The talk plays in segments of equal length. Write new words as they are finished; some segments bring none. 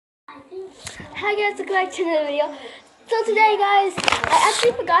Hi guys, welcome back to another video. So today guys, I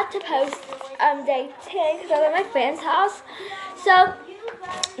actually forgot to post day 10 because I was at my friend's house. So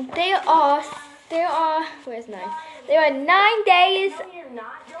there are where's 9? There are 9 days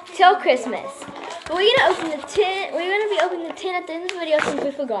till Christmas. But we're gonna be opening the 10 at the end of the video since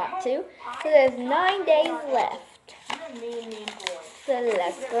we forgot to. So there's 9 days left. So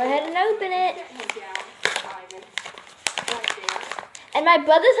let's go ahead and open it. And my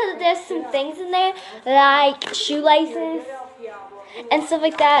brother said that there's some things in there, like shoelaces and stuff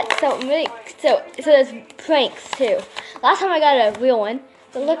like that. So there's pranks too. Last time I got a real one,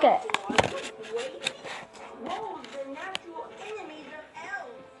 but look at it.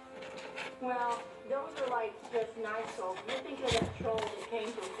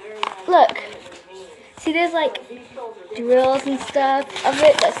 Look, see there's like drills and stuff of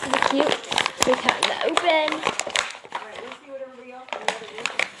it. That's super cute. We kind of open.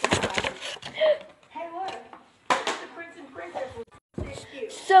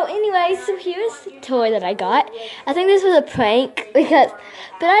 So anyway, so here's the toy that I got. I think this was a prank but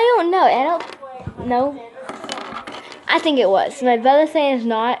I don't know. I don't know. I think it was. My brother's saying it's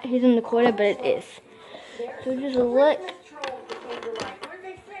not. He's in the corner, but it is. So just look.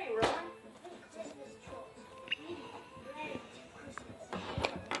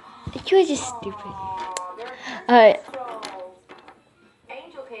 You guys are just stupid. Alright.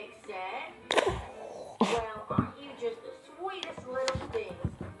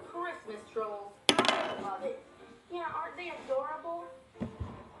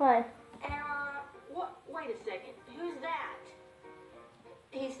 What? Wait a second. Who's that?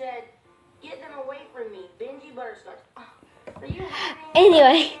 He said, "Get them away from me, Benji Butterscotch." Are you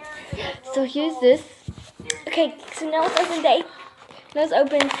anyway, so here's this. Okay, so now let's open day. Let's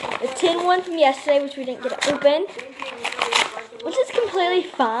open the tin one from yesterday, which we didn't get to open, which is completely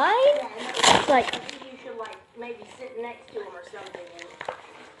fine. It's like you should maybe sit next to them or something and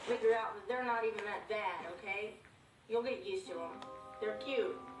figure out that they're not even that bad. Okay, you'll get used to them. They're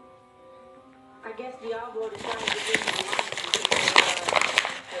cute. I guess Diablo decided to give me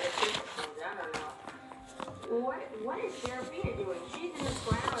I don't know. What is Seraphina doing? She's in the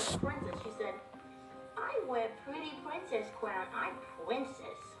crown as princess. She said, "I wear pretty princess crown. I'm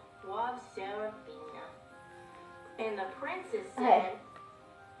princess. Love Seraphina." And the princess said,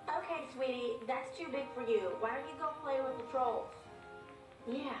 "Okay, sweetie, that's too big for you. Why don't you go play with the trolls?"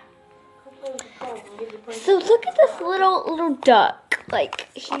 Yeah. So look at this little duck. Like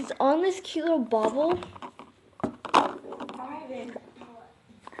she's on this cute little bobble. Ivan,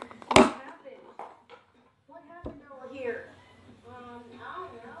 what happened? What happened over here? I don't know.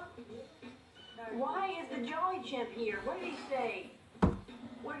 Why is the Jolly Chimp here? What did he say?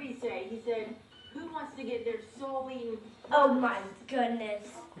 What did he say? He said, "Who wants to get their soul eaten?" Oh my goodness.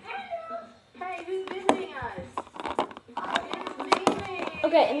 Hey, who's visiting us? It's Mimi.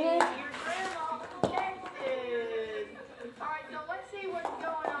 Okay, and then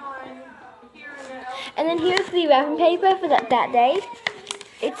and then here's the wrapping paper for that day.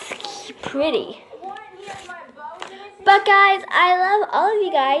 It's pretty. But guys, I love all of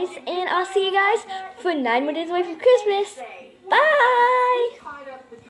you guys, and I'll see you guys for 9 more days away from Christmas. Bye!